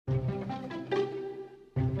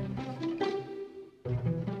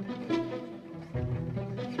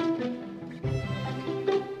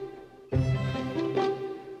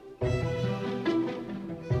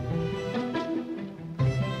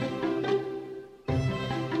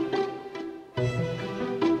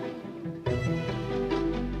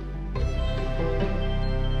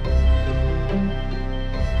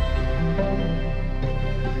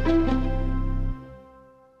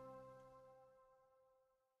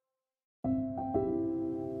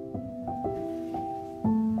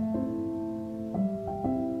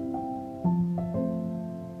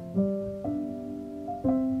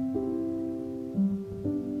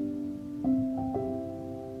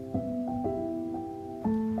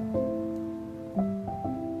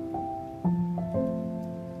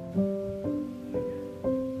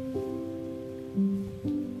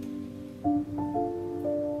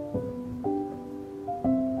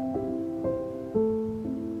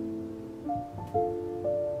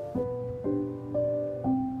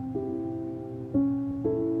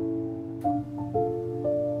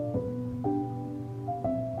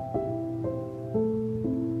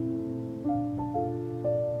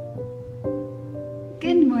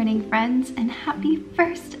Good morning, friends, and happy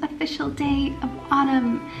first official day of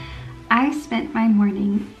autumn. I spent my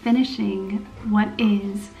morning finishing what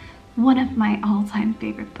is one of my all-time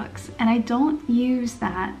favorite books, and I don't use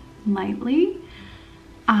that lightly.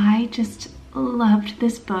 I just loved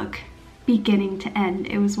this book beginning to end.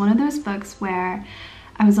 It was one of those books where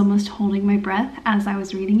I was almost holding my breath as I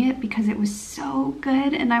was reading it because it was so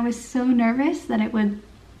good and I was so nervous that it would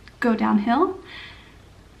go downhill.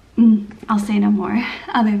 I'll say no more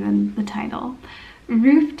other than the title.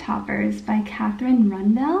 Rooftoppers by Katherine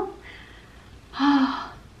Rundell.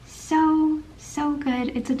 Oh, so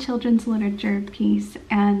good. It's a children's literature piece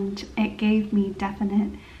and it gave me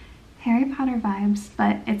definite Harry Potter vibes,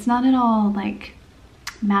 but it's not at all like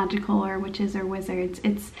magical or witches or wizards.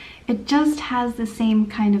 It just has the same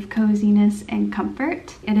kind of coziness and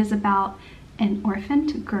comfort. It is about an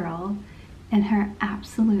orphaned girl and her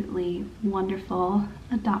absolutely wonderful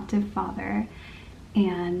adoptive father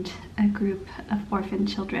and a group of orphan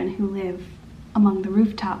children who live among the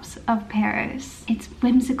rooftops of Paris. It's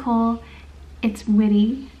whimsical, it's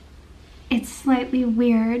witty, it's slightly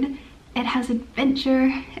weird, it has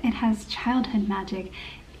adventure, it has childhood magic,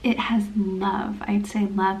 it has love. I'd say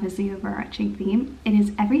love is the overarching theme. It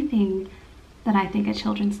is everything that I think a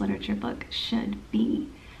children's literature book should be.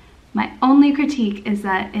 My only critique is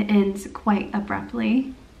that it ends quite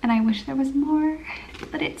abruptly, and I wish there was more,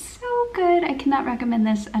 but it's so good. I cannot recommend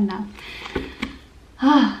this enough.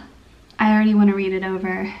 I already want to read it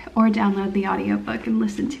over or download the audiobook and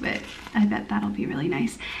listen to it. I bet that'll be really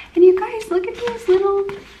nice. And you guys, look at these little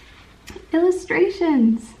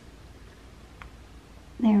illustrations.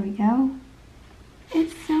 There we go.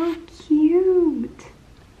 It's so cute.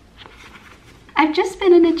 I've just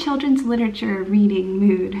been in a children's literature reading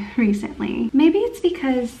mood recently. Maybe it's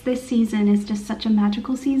because this season is just such a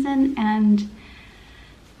magical season, and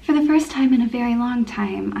for the first time in a very long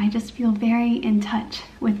time, I just feel very in touch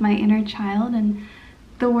with my inner child, and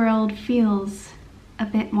the world feels a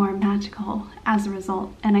bit more magical as a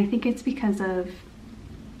result. And I think it's because of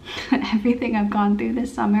everything I've gone through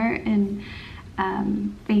this summer in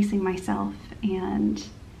facing myself and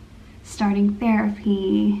starting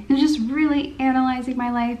therapy and just really analyzing my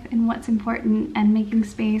life and what's important and making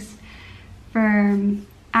space for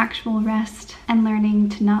actual rest and learning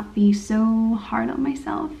to not be so hard on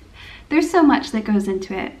myself. There's so much that goes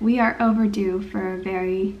into it. We are overdue for a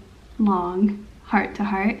very long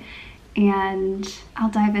heart-to-heart, and I'll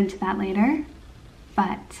dive into that later,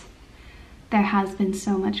 but there has been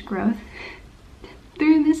so much growth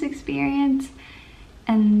through this experience,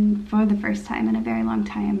 and for the first time in a very long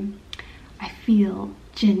time, I feel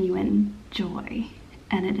genuine joy,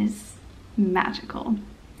 and it is magical.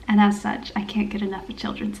 And as such, I can't get enough of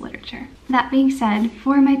children's literature. That being said,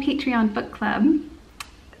 for my Patreon book club,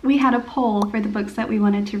 we had a poll for the books that we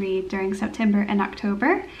wanted to read during September and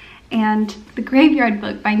October, and The Graveyard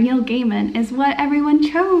Book by Neil Gaiman is what everyone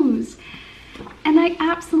chose. And I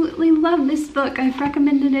absolutely love this book. I've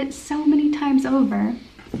recommended it so many times over.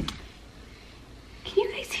 Can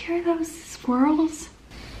you guys hear those squirrels?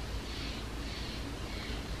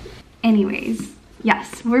 Anyways,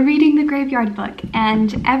 yes, we're reading The Graveyard Book,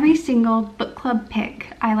 and every single book club pick,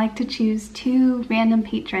 I like to choose 2 random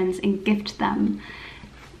patrons and gift them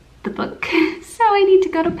the book. So I need to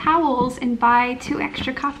go to Powell's and buy 2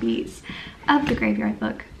 extra copies of The Graveyard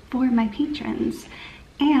Book for my patrons.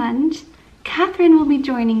 And Katherine will be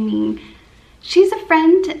joining me. She's a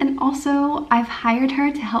friend, and also I've hired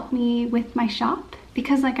her to help me with my shop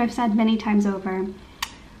because, like I've said many times over,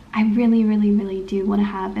 I really do want to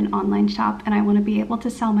have an online shop, and I want to be able to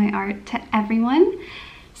sell my art to everyone.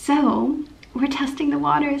 So we're testing the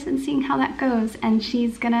waters and seeing how that goes, and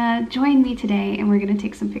she's gonna join me today and we're gonna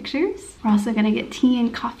take some pictures. We're also gonna get tea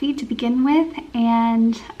and coffee to begin with,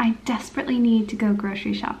 and I desperately need to go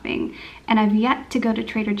grocery shopping, and I've yet to go to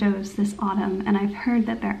Trader Joe's this autumn, and I've heard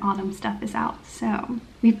that their autumn stuff is out. So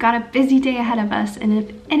we've got a busy day ahead of us, and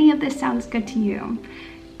if any of this sounds good to you,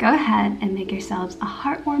 go ahead and make yourselves a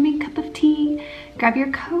heartwarming cup of tea, grab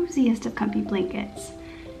your coziest of comfy blankets,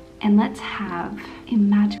 and let's have a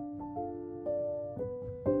magical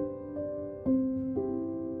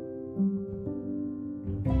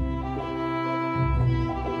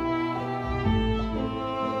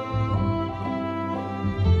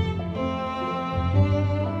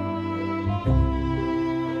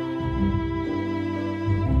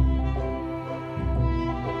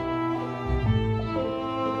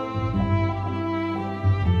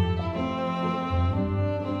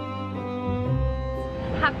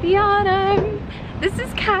Happy autumn! This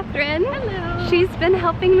is Katherine. Hello. She's been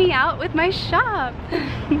helping me out with my shop.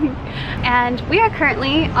 And we are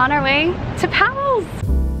currently on our way to Powell's.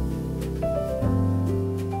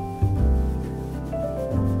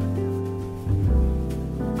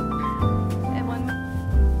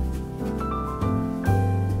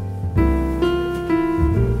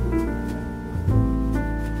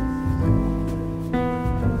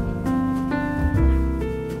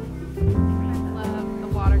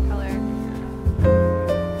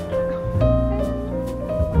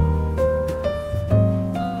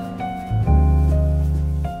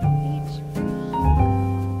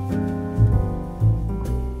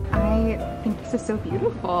 This is so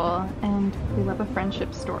beautiful, and we love a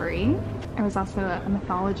friendship story. I was also a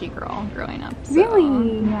mythology girl growing up. So,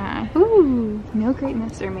 really? Yeah. Ooh. No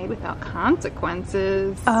greatness are made without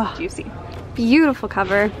consequences. Oh, juicy. Beautiful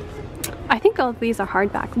cover. I think all of these are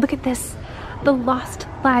hardback. Look at this. The Lost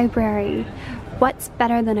Library. What's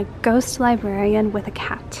better than a ghost librarian with a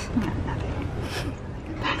cat?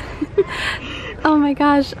 Oh my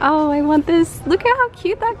gosh. Oh, I want this. Look at how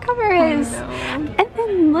cute that cover is. And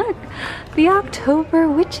then look, the October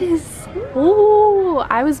Witches. Oh,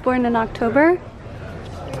 I was born in October.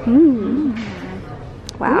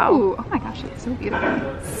 Wow. Ooh, oh my gosh, it's so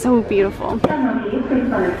beautiful. So beautiful.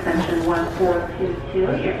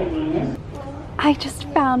 I just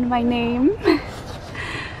found my name.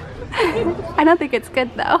 I don't think it's good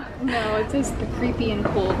though. No, it says the creepy and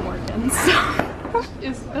cold Morgans.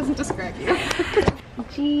 It doesn't describe you.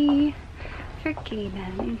 G for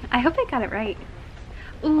Gaiman. I hope I got it right.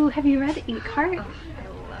 Ooh, have you read Inkheart? Oh, I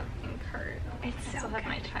love Inkheart. It's so I still good. have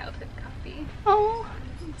my childhood copy. Oh.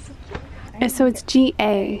 So cute. So it's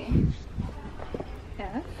G-A.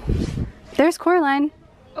 Yeah. There's Coraline.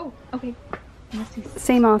 Oh, okay.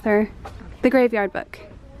 Same author. The Graveyard Book.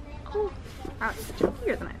 Oh, wow, it's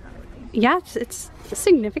chunkier than I thought it would be. Yeah, it's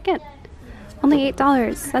significant. Only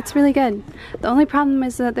 $8. That's really good. The only problem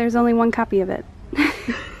is that there's only one copy of it.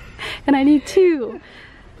 And I need two.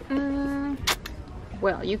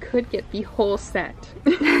 Well, you could get the whole set.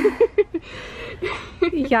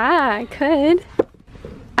 Yeah, I could.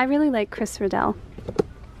 I really like Chris Rundell.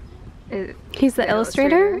 He's the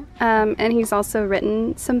illustrator, and he's also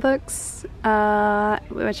written some books,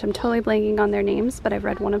 which I'm totally blanking on their names, but I've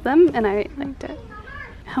read one of them and I liked it.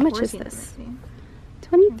 How much is this?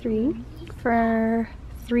 23 for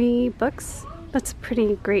 3 books. That's a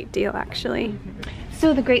pretty great deal, actually.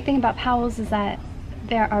 So the great thing about Powell's is that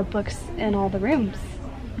there are books in all the rooms.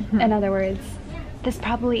 In other words, this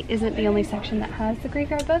probably isn't the only section that has the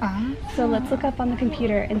Graveyard Book. So let's look up on the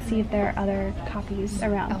computer and see if there are other copies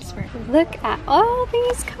around. Elsewhere. Look at all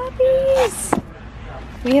these copies!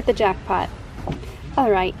 We hit the jackpot.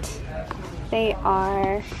 Alright. They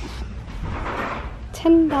are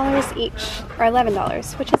 $10 each, or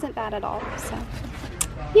 $11, which isn't bad at all, so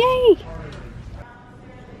yay!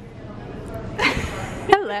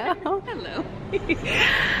 Hello. Hello.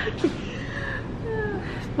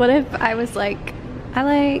 What if I was like, I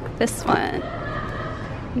like this one?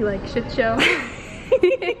 You like shit show?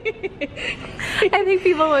 I think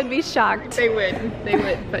people would be shocked. They would,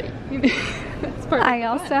 but that's part of I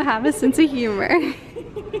also have a sense of humor.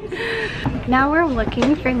 Now we're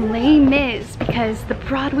looking for Les Mis because the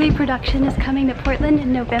Broadway production is coming to Portland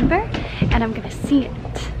in November and I'm gonna see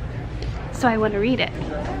it. So I want to read it.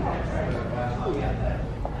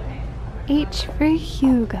 H for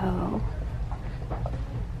Hugo.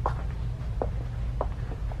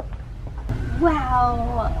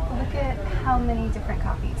 Wow, look at how many different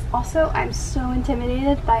copies. Also, I'm so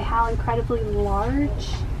intimidated by how incredibly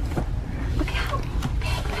large. Look how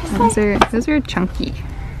big. Those are chunky.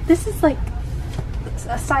 This is like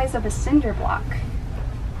a size of a cinder block.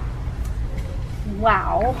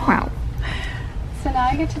 Wow. Wow. So now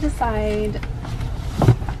I get to decide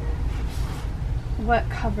what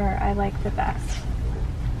cover I like the best.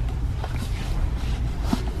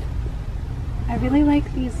 I really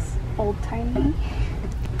like these old-timey.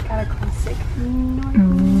 Got a classic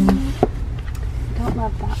Norman. Don't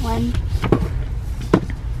love that one.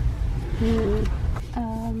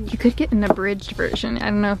 You could get an abridged version.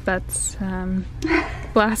 I don't know if that's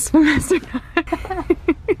blasphemous or not.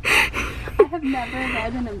 I have never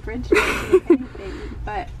read an abridged version of anything,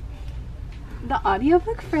 but the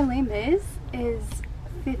audiobook for Les Mis is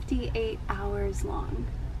 58 hours long.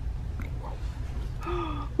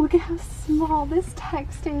 Look at how small this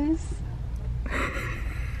text is.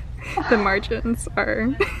 The margins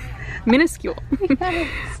are minuscule.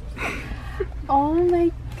 Yes. Oh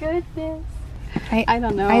my goodness. I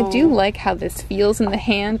don't know. I do like how this feels in the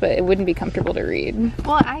hand, but it wouldn't be comfortable to read.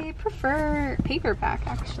 Well, I prefer paperback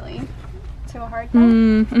actually. to a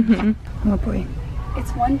hardback. Oh boy.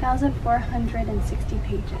 It's 1,460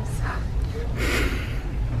 pages.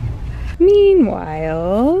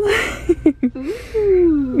 Meanwhile.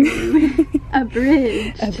 Ooh.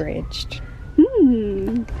 Abridged. Abridged.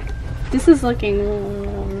 This is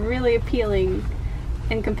looking really appealing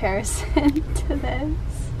in comparison to this.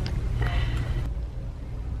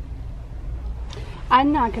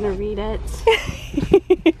 I'm not gonna read it.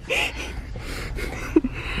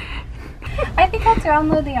 I think I'll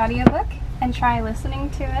download the audiobook and try listening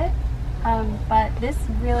to it, but this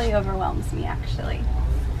really overwhelms me actually.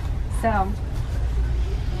 So,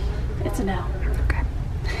 it's a no. Okay.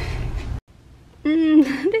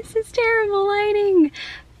 This is terrible lighting!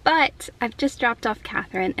 But I've just dropped off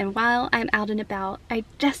Katherine, and while I'm out and about, I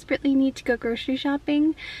desperately need to go grocery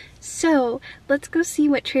shopping. So let's go see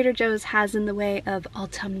what Trader Joe's has in the way of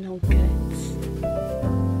autumnal goods.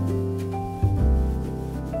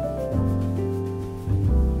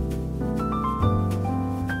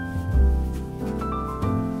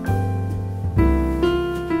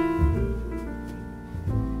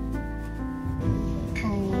 Oh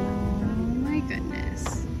my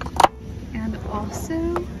goodness. And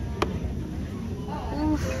also,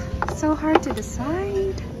 oof, so hard to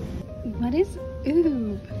decide. What is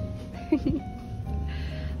oob?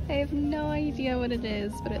 I have no idea what it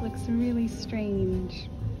is, but it looks really strange.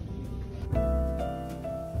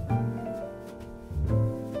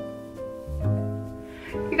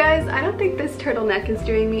 You guys, I don't think this turtleneck is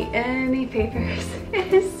doing me any favors.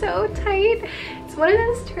 It is so tight. It's one of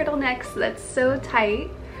those turtlenecks that's so tight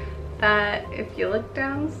that if you look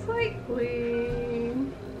down slightly,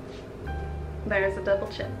 there's a double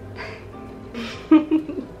chin.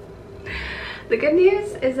 The good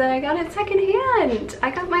news is that I got it secondhand. I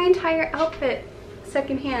got my entire outfit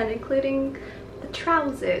secondhand, including the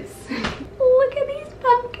trousers. Look at these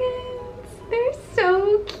pumpkins. They're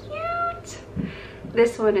so cute.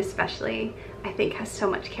 This one especially, I think, has so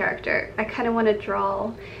much character. I kind of want to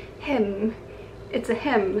draw him. It's a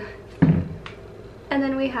him. And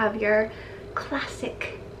then we have your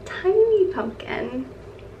classic tiny pumpkin.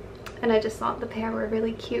 And I just thought the pair were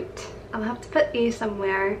really cute. I'll have to put these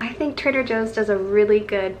somewhere. I think Trader Joe's does a really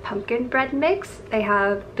good pumpkin bread mix. They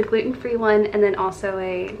have the gluten-free one and then also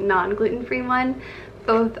a non-gluten-free one.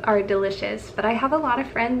 Both are delicious, but I have a lot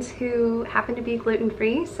of friends who happen to be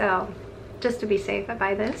gluten-free, so just to be safe, I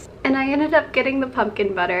buy this. And I ended up getting the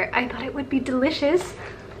pumpkin butter. I thought it would be delicious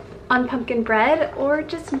on pumpkin bread or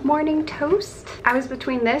just morning toast. I was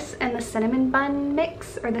between this and the cinnamon bun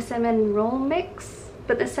mix or the cinnamon roll mix,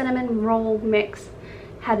 but the cinnamon roll mix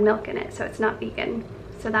had milk in it, so it's not vegan.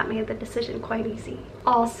 So that made the decision quite easy.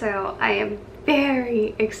 Also, I am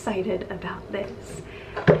very excited about this.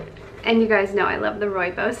 And you guys know I love the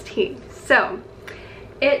rooibos tea. So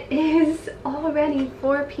it is already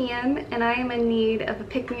 4 p.m. and I am in need of a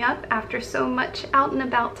pick-me-up after so much out and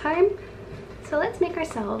about time. So let's make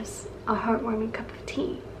ourselves a heartwarming cup of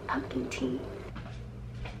tea, pumpkin tea.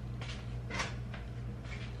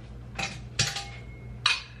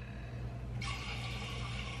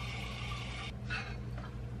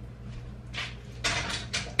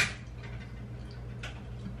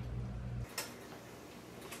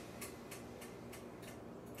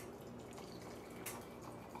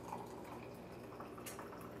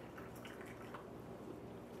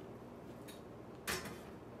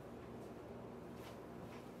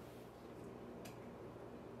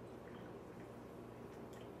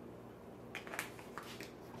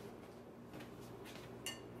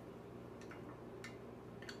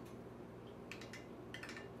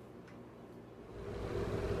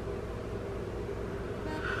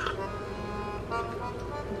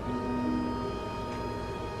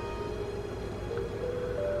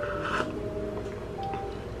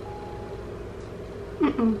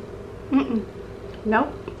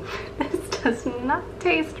 Nope, this does not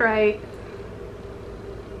taste right.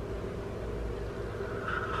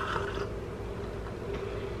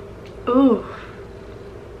 Ooh,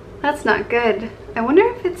 that's not good. I wonder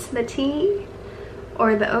if it's the tea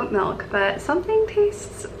or the oat milk, but something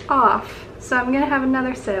tastes off. So I'm gonna have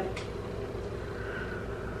another sip.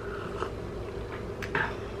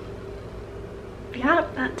 Yeah,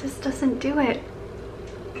 that just doesn't do it.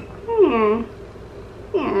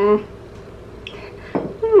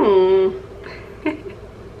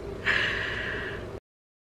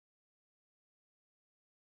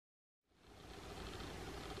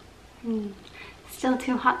 Still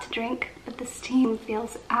too hot to drink, but the steam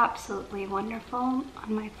feels absolutely wonderful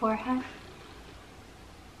on my forehead.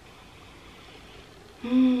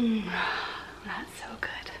 That's so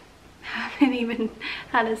good. I haven't even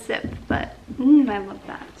had a sip, but I love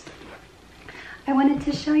that. I wanted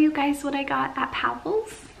to show you guys what I got at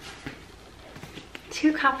Powell's.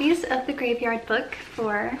 2 copies of the Graveyard Book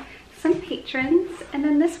for some patrons, and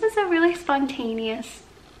then this was a really spontaneous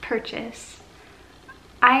purchase.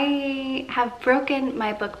 I have broken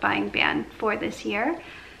my book buying ban for this year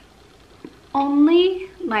only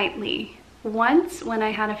lightly. Once, when I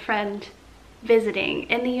had a friend visiting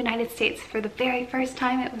in the United States for the very first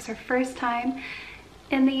time. It was her first time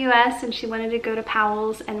in the US, and she wanted to go to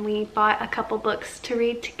Powell's, and we bought a couple books to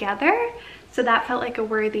read together, so that felt like a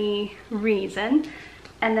worthy reason.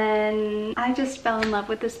 And then I just fell in love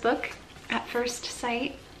with this book at first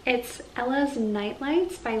sight. It's Ella's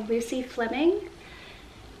Nightlights by Lucy Fleming.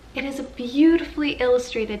 It is a beautifully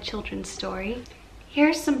illustrated children's story.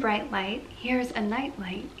 Here's some bright light, here's a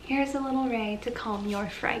nightlight, here's a little ray to calm your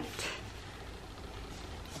fright.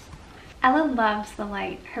 Ella loves the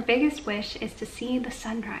light. Her biggest wish is to see the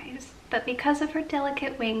sunrise, but because of her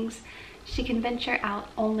delicate wings, she can venture out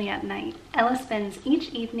only at night. Ella spends each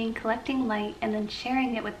evening collecting light and then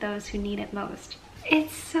sharing it with those who need it most.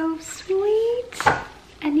 It's so sweet.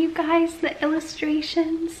 And you guys, the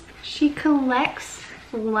illustrations. She collects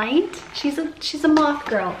light. She's a moth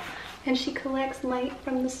girl, and she collects light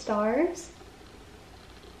from the stars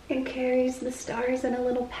and carries the stars in a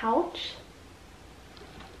little pouch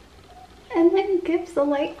and then gives the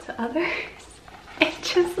light to others. It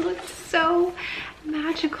just looks so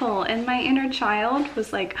magical, and my inner child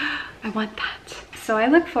was like, oh, I want that. So I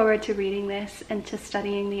look forward to reading this and to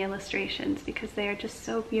studying the illustrations because they are just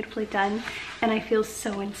so beautifully done, and I feel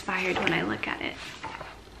so inspired when I look at it.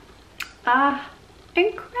 Ah,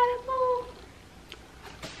 incredible.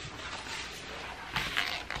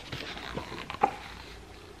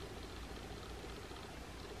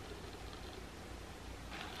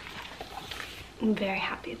 I'm very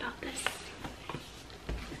happy about this.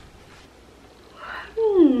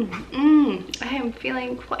 I am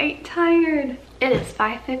feeling quite tired. It is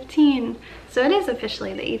 5:15, so it is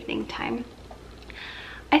officially the evening time.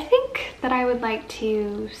 I think that I would like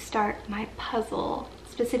to start my puzzle,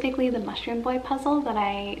 specifically the Mushroom Boy puzzle that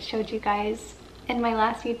I showed you guys in my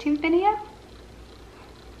last YouTube video.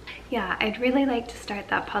 Yeah, I'd really like to start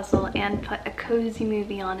that puzzle and put a cozy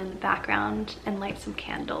movie on in the background and light some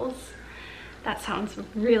candles. That sounds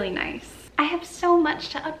really nice. I have so much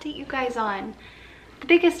to update you guys on. The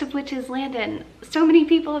biggest of which is Landon. So many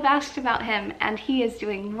people have asked about him, and he is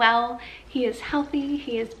doing well. He is healthy,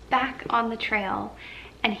 he is back on the trail,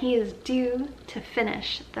 and he is due to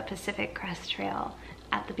finish the Pacific Crest Trail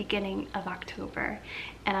at the beginning of October.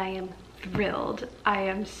 And I am thrilled. I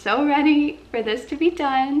am so ready for this to be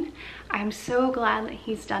done. I'm so glad that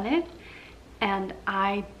he's done it, and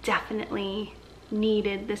I definitely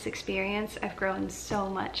needed this experience. I've grown so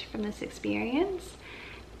much from this experience,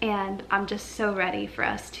 and I'm just so ready for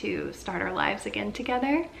us to start our lives again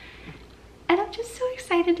together. And I'm just so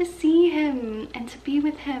excited to see him and to be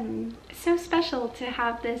with him. It's so special to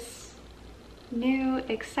have this new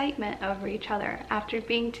excitement over each other after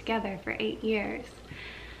being together for 8 years.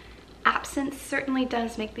 Absence certainly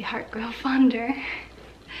does make the heart grow fonder,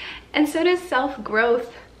 and so does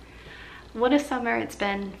self-growth. What a summer it's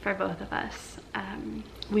been for both of us.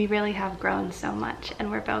 We really have grown so much, and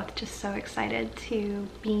we're both just so excited to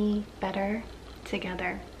be better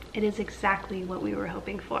together. It is exactly what we were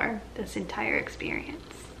hoping for this entire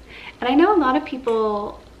experience. And I know a lot of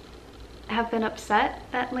people have been upset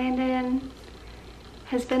that Landon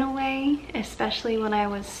has been away, especially when I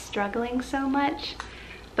was struggling so much.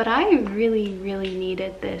 But I really, really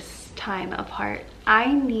needed this time apart.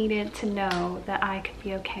 I needed to know that I could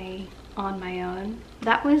be okay on my own.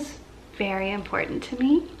 That was very important to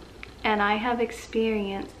me, and I have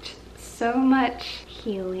experienced so much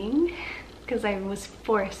healing because I was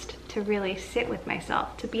forced to really sit with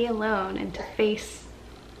myself, to be alone, and to face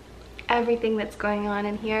everything that's going on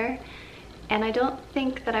in here. And I don't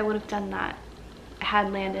think that I would have done that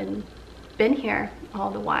had Landon been here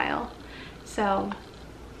all the while. So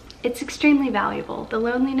it's extremely valuable. The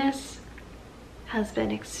loneliness has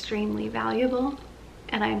been extremely valuable,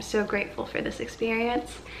 and I'm so grateful for this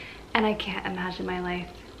experience, and I can't imagine my life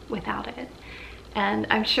without it. And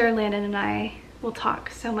I'm sure Landon and I will talk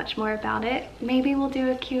so much more about it. Maybe we'll do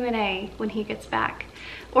a Q&A when he gets back,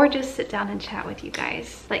 or just sit down and chat with you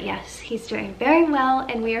guys. But yes, he's doing very well,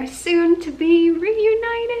 and we are soon to be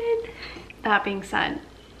reunited. That being said,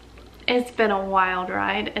 it's been a wild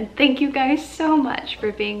ride, and thank you guys so much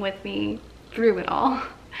for being with me through it all.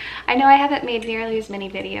 I know I haven't made nearly as many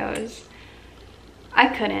videos. I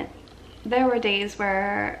couldn't. There were days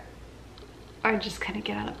where I just couldn't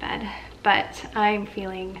get out of bed, but I'm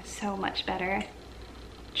feeling so much better,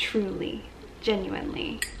 truly,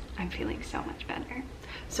 genuinely. I'm feeling so much better.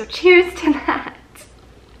 So cheers to that.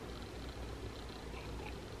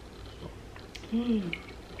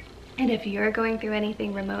 And if you're going through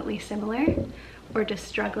anything remotely similar or just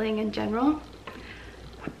struggling in general,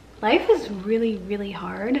 life is really, really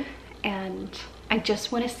hard, and I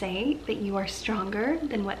just want to say that you are stronger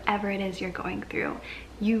than whatever it is you're going through.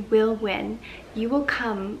 You will win. You will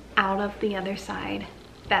come out of the other side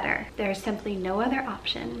better. There's simply no other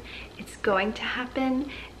option. It's going to happen.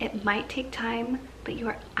 It might take time, but you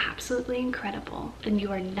are absolutely incredible and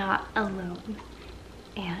you are not alone.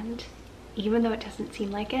 And even though it doesn't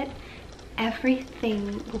seem like it,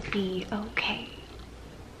 everything will be okay.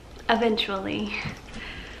 Eventually.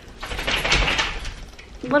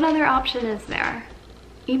 What other option is there?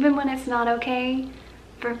 Even when it's not okay,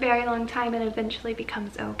 for a very long time it eventually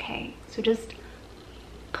becomes okay. So just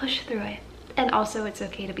push through it. And also, it's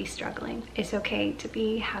okay to be struggling. It's okay to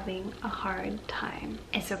be having a hard time.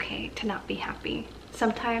 It's okay to not be happy.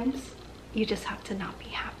 Sometimes you just have to not be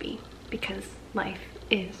happy because life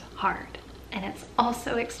is hard. And it's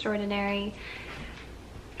also extraordinary.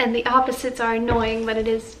 And the opposites are annoying, but it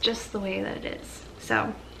is just the way that it is.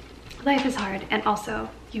 So life is hard, and also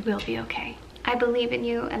you will be okay. I believe in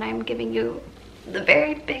you, and I'm giving you the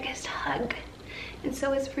very biggest hug. And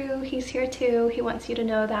so is Rue. He's here too. He wants you to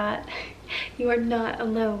know that you are not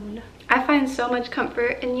alone. I find so much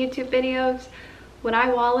comfort in YouTube videos. When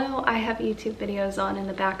I wallow, I have YouTube videos on in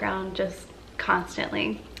the background just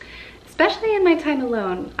constantly. Especially in my time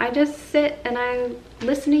alone. I just sit and I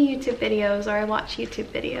listen to YouTube videos or I watch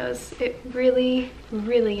YouTube videos. It really,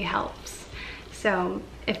 really helps. So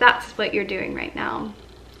if that's what you're doing right now,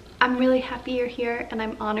 I'm really happy you're here and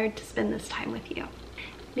I'm honored to spend this time with you.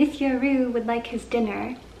 Monsieur Rue would like his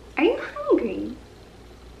dinner. Are you hungry?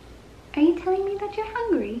 Are you telling me that you're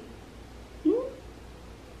hungry?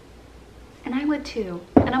 And I would too.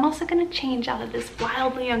 And I'm also gonna change out of this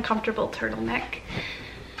wildly uncomfortable turtleneck.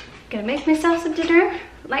 Gonna make myself some dinner,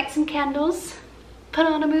 light some candles, put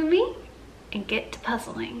on a movie, and get to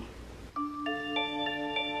puzzling.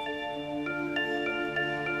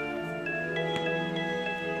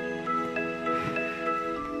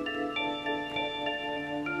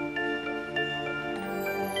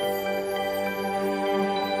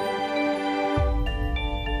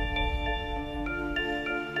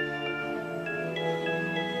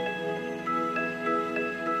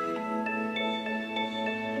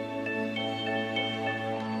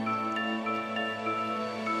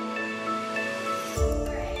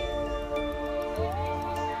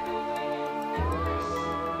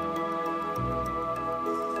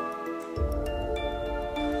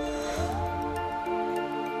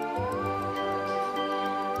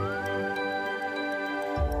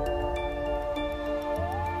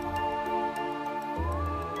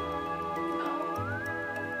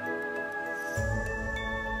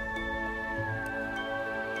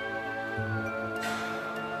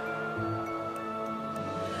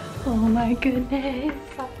 Oh my goodness,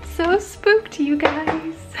 I'm so spooked, you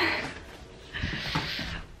guys.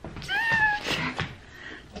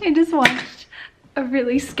 I just watched a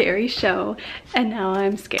really scary show and now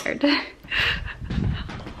I'm scared. Okay.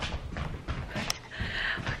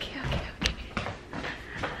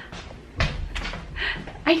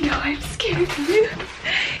 I know I'm scared too.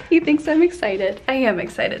 He thinks I'm excited. I am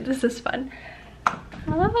excited. This is fun.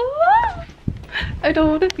 I don't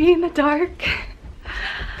want to be in the dark.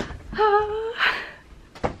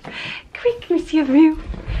 Quick, Monsieur Rue.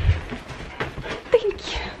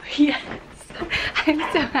 Thank you. Yes. I'm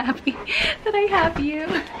so happy that I have you.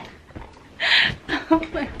 Oh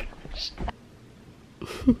my gosh.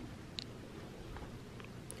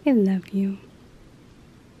 I love you.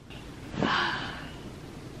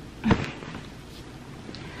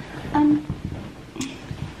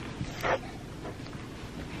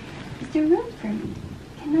 Is there room for me?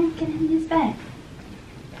 Can I get in this bed?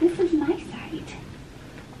 This is my side.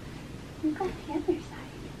 We've got the other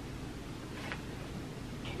side.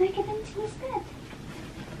 Can I get into this bed?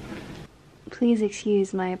 Please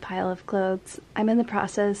excuse my pile of clothes. I'm in the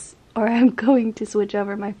process, or I'm going to switch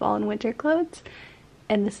over my fall and winter clothes,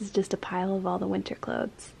 and this is just a pile of all the winter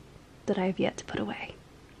clothes that I have yet to put away.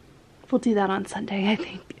 We'll do that on Sunday, I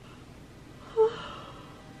think.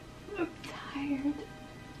 I'm tired.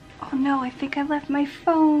 Oh no, I think I left my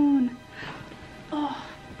phone. Oh.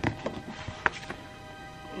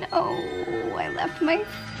 No, I left my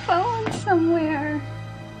phone somewhere.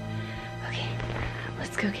 Okay,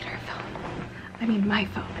 let's go get our phone. I mean my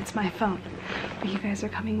phone, it's my phone. But you guys are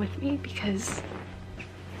coming with me because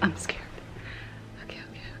I'm scared. Okay.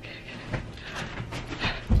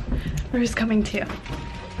 Rue's coming too.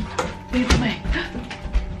 Lead the way.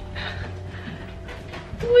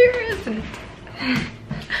 Where is it?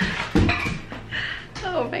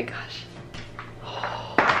 Oh my gosh.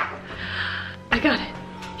 Oh, I got it.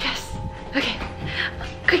 Yes. Okay.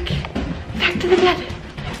 Quick. Back to the bed.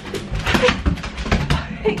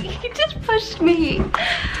 You just pushed me.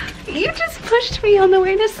 You just pushed me on the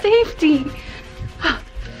way to safety.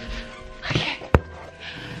 Okay.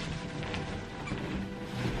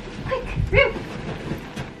 Quick, room.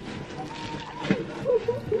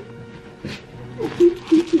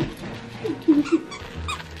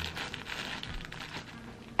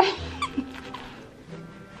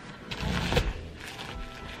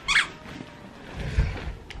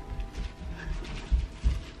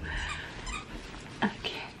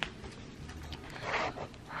 Okay.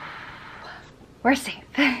 We're safe.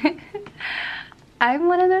 I'm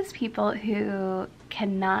one of those people who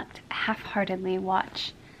cannot half-heartedly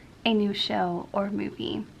watch a new show or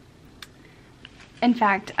movie. In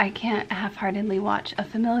fact, I can't half-heartedly watch a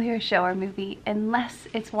familiar show or movie unless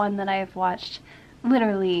it's one that I've watched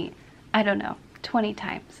literally, I don't know, 20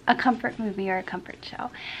 times. A comfort movie or a comfort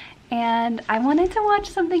show. And I wanted to watch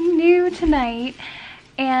something new tonight,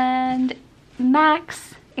 and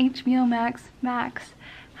Max, HBO Max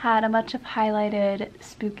had a bunch of highlighted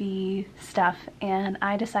spooky stuff, and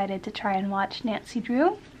I decided to try and watch Nancy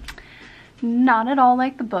Drew. Not at all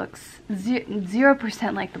like the books.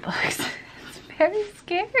 0% like the books. It's very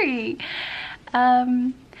scary.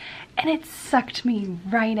 And it sucked me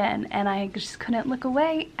right in, and I just couldn't look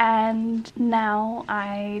away, and now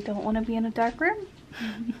I don't want to be in a dark room.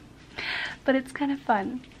 But it's kind of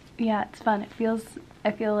fun. Yeah, it's fun.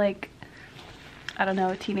 I feel like, I don't know,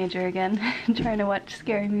 a teenager again, trying to watch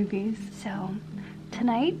scary movies. So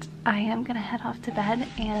tonight I am gonna head off to bed,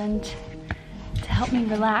 and to help me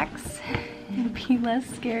relax and be less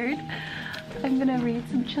scared, I'm gonna read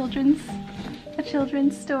a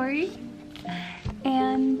children's story,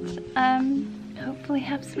 and hopefully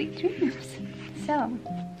have sweet dreams. So,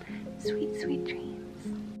 sweet dreams.